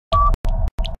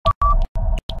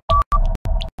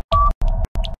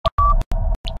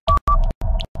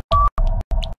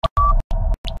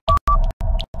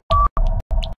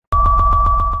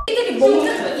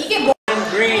이게 뭐?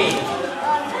 Green.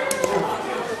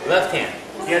 Left hand.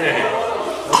 The other hand.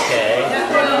 Okay.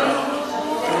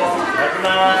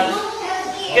 마지막.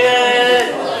 끝.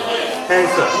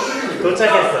 됐어.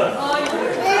 도착했어.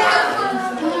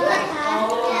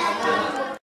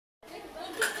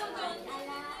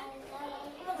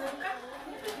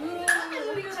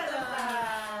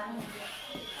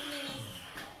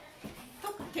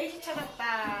 돼지 찾았다.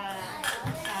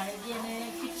 자,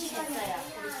 여기에는 규칙이 있어요.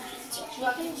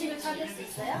 주아 규칙을 찾을 수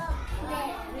있어요?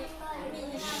 네.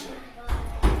 민희 씨.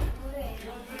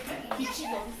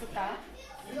 규칙이 어디 있을까?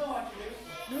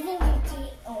 무슨 규칙?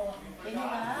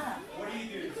 얘네가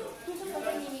희수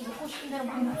선생님이 놓고 싶은 대로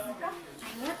막 놨을까?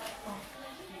 아니요.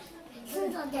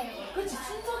 순서대로. 그렇지,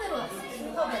 순서대로 놨어.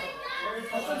 순서대로.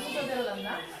 어떤 순서대로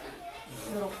놨나?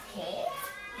 요렇게,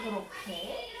 요렇게,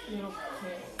 요렇게,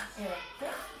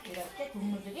 이렇게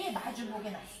동물들이 마주보게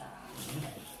놨어.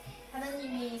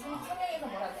 하나님이 성경에서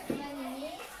뭐라고 해요?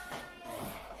 하나님이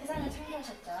세상을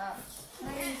창조하셨죠.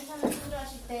 하나님이 세상을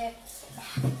창조하실 때 막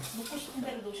놓고 싶은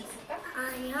대로 놓으셨을까?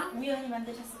 아니요. 우연히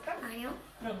만드셨을까? 아니요.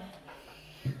 그러면?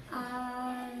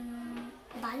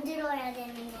 만들어야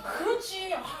되는 거.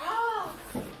 그렇지.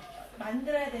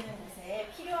 만들어야 되는 곳에,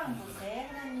 필요한 곳에,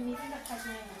 하나님이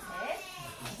생각하시는 곳에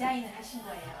디자인을 하신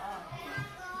거예요.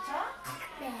 그렇죠?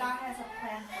 네. God has a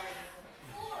plan for you.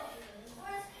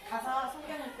 가서 성경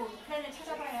읽고 플랜을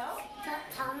찾아봐요. 저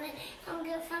다음에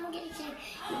성경 3교시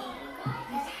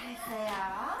네, 잘했어요.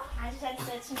 아주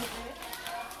잘했어요, 친구들.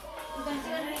 이건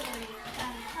찍어내야 되니까.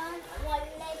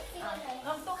 원래 찍어요. 그럼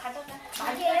또 가져가.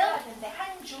 아니에요?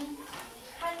 한중.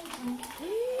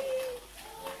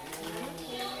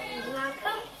 이만큼?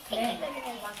 네,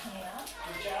 이만큼이에요.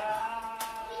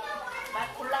 맛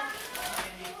골라.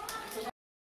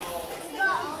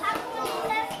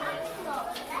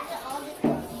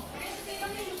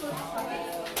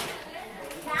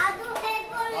 나도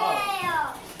해볼래요.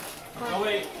 Oh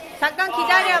wait. 잠깐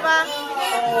기다려봐. 4,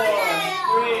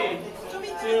 3, 2,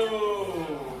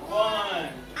 1.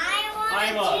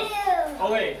 I want to. Oh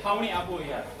wait, how many apples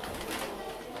you have?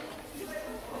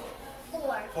 4.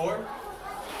 4?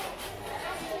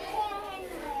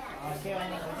 어떻게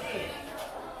하는 거지?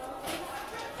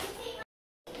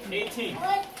 18.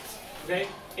 Okay?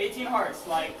 18 hearts,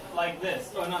 like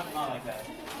this. Oh, not like that.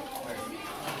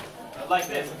 Like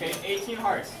this, okay? 18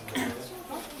 hearts.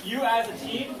 You as a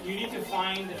team, you need to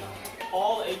find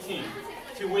all 18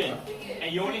 to win.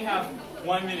 And you only have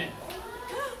 1 minute.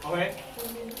 Okay?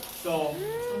 So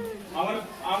I'm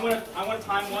gonna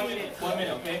time 1 minute,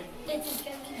 okay?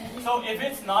 So if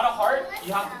it's not a heart,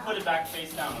 you have to put it back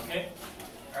face down, okay?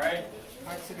 Alright?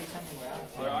 박수를 찾는 거야.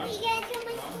 Hold on. 이게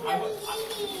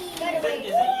Is it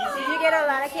easy? Did you get a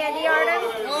lot of candy, Arden?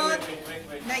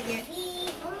 Wait. Not yet.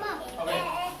 엄마. Okay.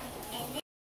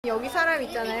 여기 사람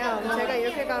있잖아요. 제가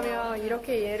이렇게 가면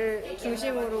이렇게 얘를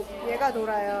중심으로 얘가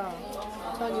놀아요.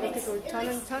 전 이렇게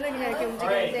저는 그냥 이렇게 Alright,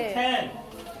 움직이는데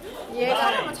 10,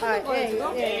 얘가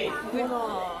eight,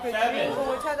 그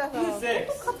주인공을 찾아서 6,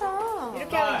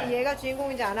 이렇게 하면 얘가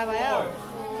주인공인지 아나 봐요.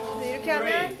 근데 이렇게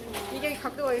하면 이게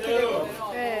각도가 이렇게 되고.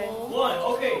 네. 1.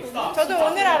 Okay, stop. 저도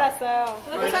오늘 알았어요.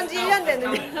 저도 산지 1년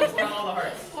됐는데. Let's count all the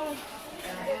hearts.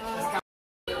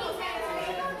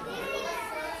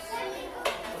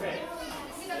 Okay.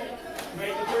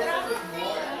 Wait, the person with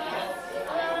more.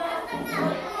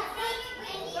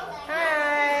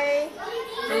 Hi.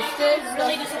 Is this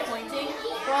Really disappointing.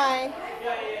 why?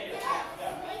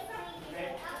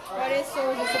 What is so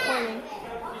disappointing?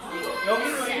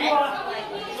 여기로 이리 와.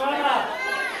 주하나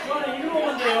이리로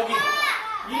오면 돼, 여기.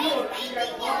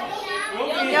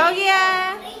 여기.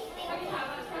 여기야.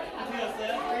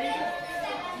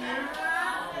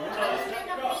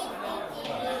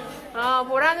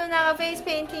 보라 누나가 페이스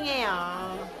페인팅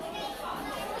해요.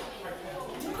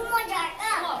 누구 먼저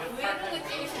할까?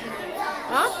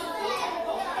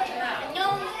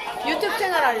 유튜브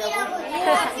채널 하려고.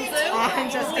 I'm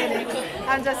just kidding.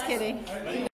 I'm just kidding.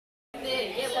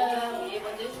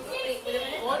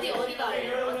 어디다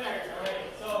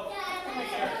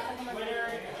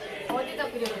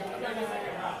그려요?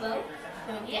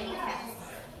 여기?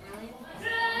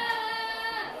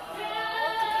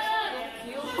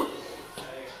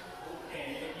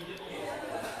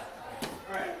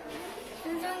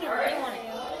 순성이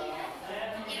어려워요.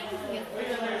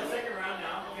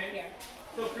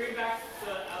 So bring back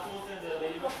the apples and the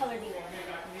ladybug. What color do you want?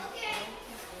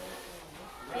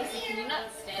 Can you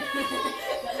not stand?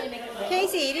 Let me make it.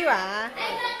 케이시 이리 와. 아니야,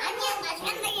 나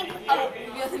생각해 볼게.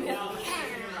 미안해.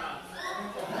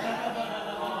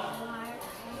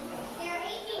 They're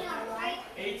 18 alright?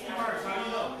 18 hearts, how do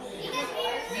you know? Because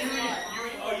we're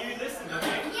You listen,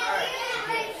 okay? Yeah,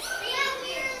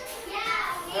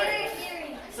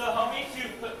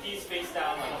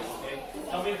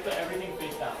 you to put everything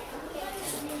face down.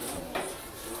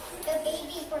 The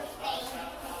baby birthday.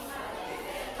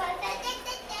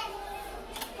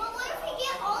 But what if we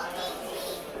get all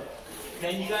these?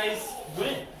 Then you guys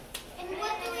win. And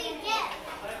what do we get?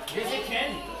 You guys get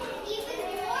candy. Even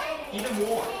more? Even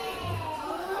more.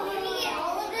 Can we get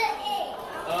all of it?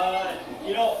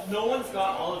 You know, no one's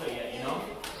got all of it yet, you know?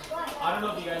 I don't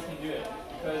know if you guys can do it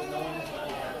because no one has done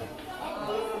it yet.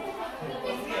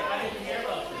 I didn't care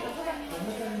about you.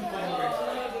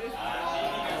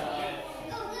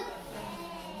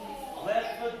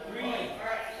 Left foot 3.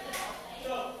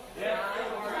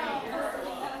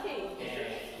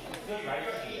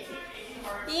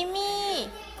 이미.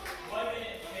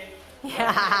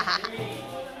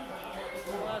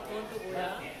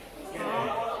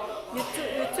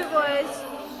 유튜버의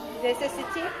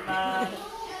네세시티?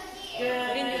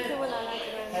 우린 유튜브는 안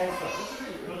하지만.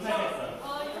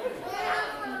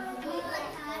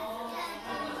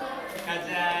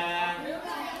 가자.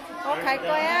 갈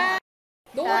거야?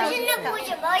 멋있는 포즈,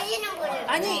 멋있는 포즈.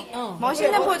 아니,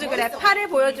 멋있는 포즈 그래. 팔을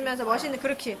보여주면서 멋있는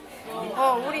그렇게.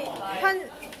 우리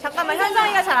잠깐만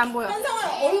현성이가 잘 안 보여. 현성은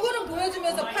얼굴은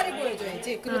보여주면서 팔을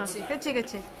보여줘야지. 그렇지.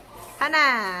 그렇지.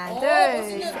 하나, 둘,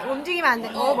 멋있는. 셋. 움직이면 안 돼.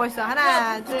 멋있어.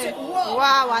 하나, 둘.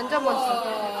 우와, 완전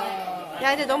멋있어.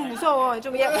 야, 이제 너무 무서워.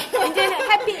 좀 이제는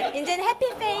해피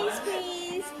페이스,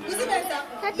 플리즈. 웃으면서.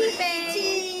 해피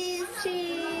페이스.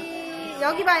 치즈.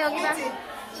 여기 봐. 치즈.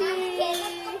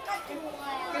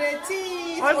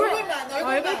 그렇지. 얼굴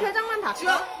얼굴만. 표정만 바꿔.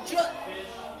 주원.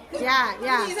 야.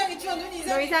 눈 이상해, 주원, 눈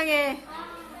너 이상해. 이상해.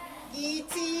 이치.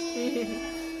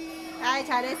 아이,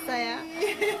 잘했어요.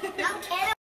 난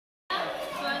걔를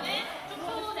주안에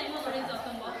초코 레몬 오렌지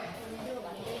어떤 거?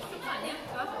 초코 아니야?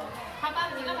 봐봐,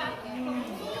 네가 봐.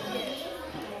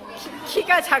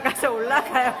 키가 작아서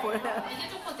올라가야 보여요. 이게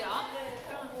초코죠?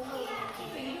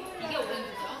 이게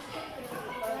오렌지죠?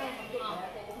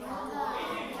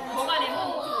 뭐가 레몬?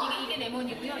 이게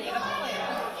레몬이고요. 얘가 초코예요.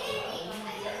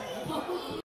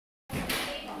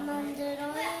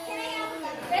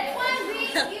 That's why we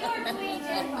were doing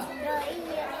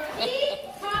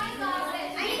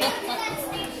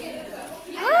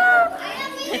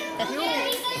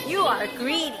You are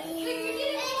greedy.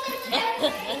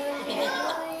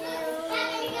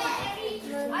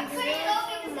 I couldn't go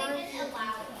because they didn't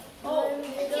allow it. Oh.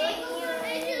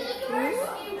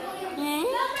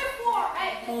 Number 4.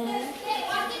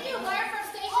 What did you learn from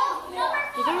station?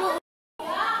 Number 4.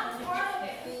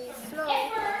 At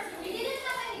first, we didn't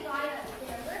have any guidance,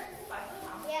 remember?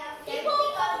 Yeah. People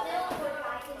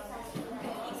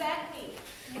exactly.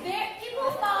 People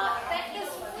thought that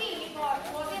this free, but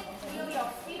was it really a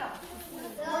freedom?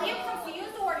 Were you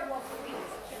confused or it was free?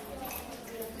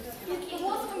 It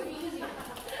was confusing.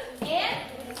 And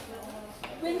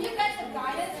when you got the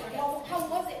guidance, how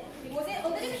was it? Was it a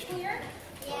little bit clear?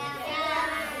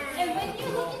 Yeah. And when you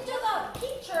look into the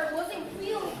picture, was it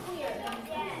really clear?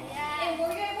 Yeah. And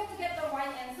were you able to get the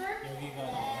right answer?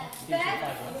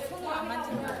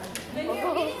 When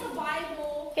you're reading the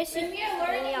Bible, when we are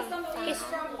learning some things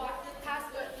from what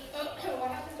Pastor, what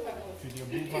happened to my voice?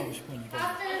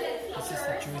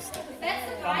 That's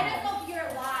the guidance of your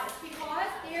life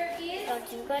because there is, 너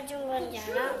누가 준 건지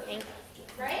알아?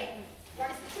 right? What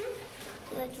is the truth?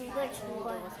 너 누가 준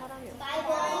거야? 사람이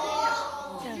Bible.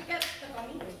 Did you get the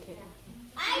gummy?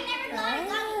 I never got a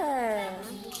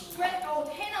gummy. Great. Oh,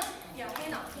 Hannah. Yeah,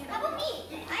 Hannah. How about me?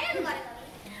 I never got a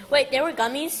gummy. Wait, there were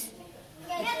gummies?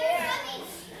 Yeah, there are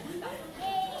gummies.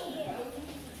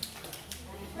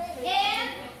 And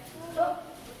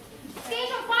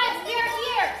station 5, we are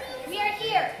here. We are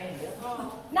here.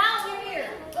 Now we're here.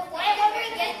 But why don't we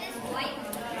get this white?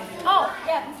 Oh,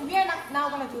 yeah, we are not now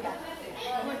gonna do that.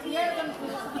 We are gonna do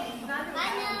something. I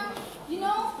know. You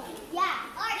know? Yeah.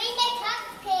 We make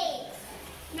cupcakes.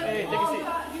 Hey, take a seat.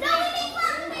 No, we make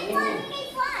fun. We make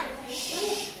fun.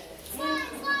 Fun.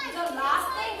 The last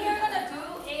thing we're gonna do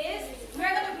is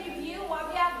we're gonna review what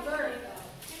we have learned.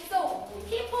 So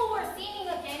people were singing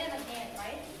again and again,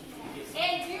 right?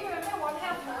 And do you remember what we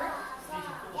have heard?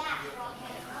 Yeah.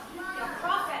 The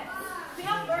prophet. We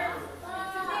have learned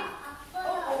something.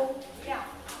 Yeah,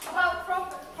 about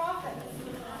prophets.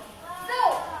 So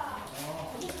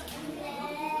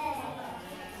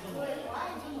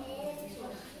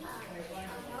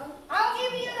I'll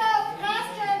give you the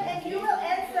question and you will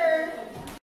answer.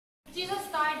 Jesus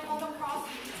died on the cross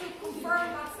to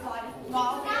confirm God's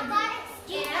love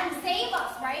and save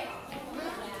us, right?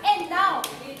 And now,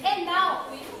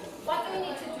 what do we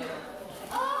need to do?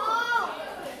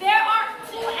 There are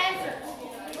two answers.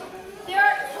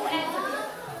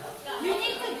 You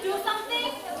need to do something,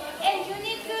 and you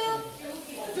need to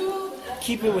do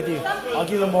keep it with you. I'll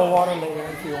give them more water later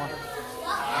if you want.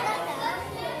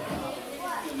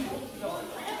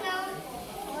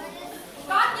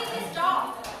 God did his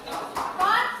job.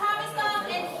 God promised us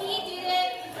and he did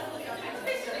it.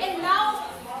 And now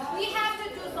we have to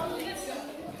do something.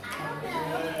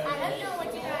 I don't know what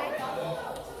to write.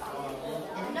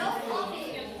 No coffee.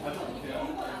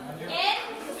 And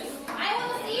I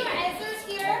want to see your answers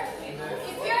here.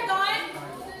 If you're done,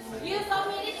 you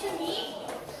submit it to me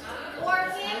or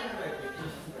him,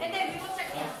 and then we will check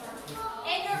the answer.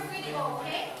 And you're free to go,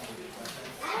 okay?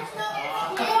 No,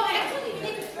 actually, you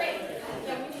need to straight.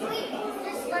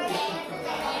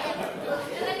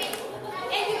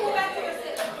 And you go back to your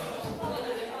seat.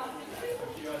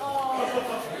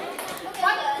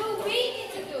 What do we need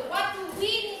to do? What do we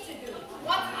need to do?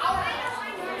 What's our answer?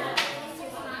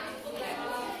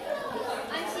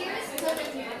 I'm serious because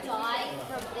you die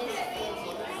from this.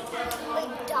 Wait,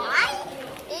 die?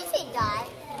 Did you say die?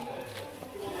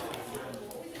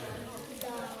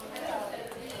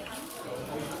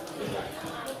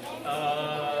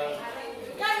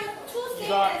 Guys, two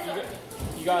same answers.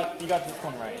 You got this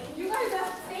one right. You guys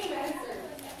have the same answer.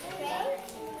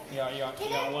 You got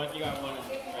one.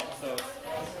 Right. So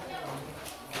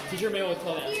teacher May will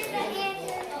tell the answer. Here's the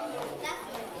answer.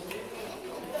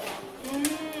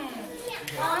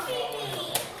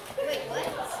 Wait, what?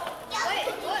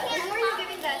 What? Who are you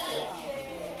giving that to?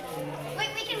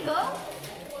 Wait, we can go?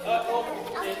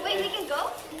 Wait, we can go?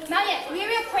 Not yet. We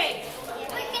will pray.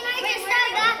 Wait, can I just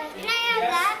have that? Can I have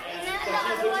that? And then the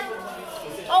other one?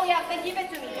 Oh yeah, then give it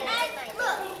to me.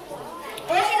 Look.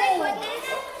 Where should I put this?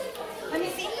 Let me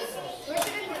see. Where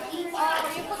should I put these? You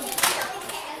put this here.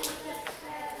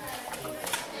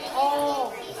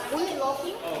 Oh, only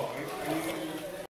lucky? Oh,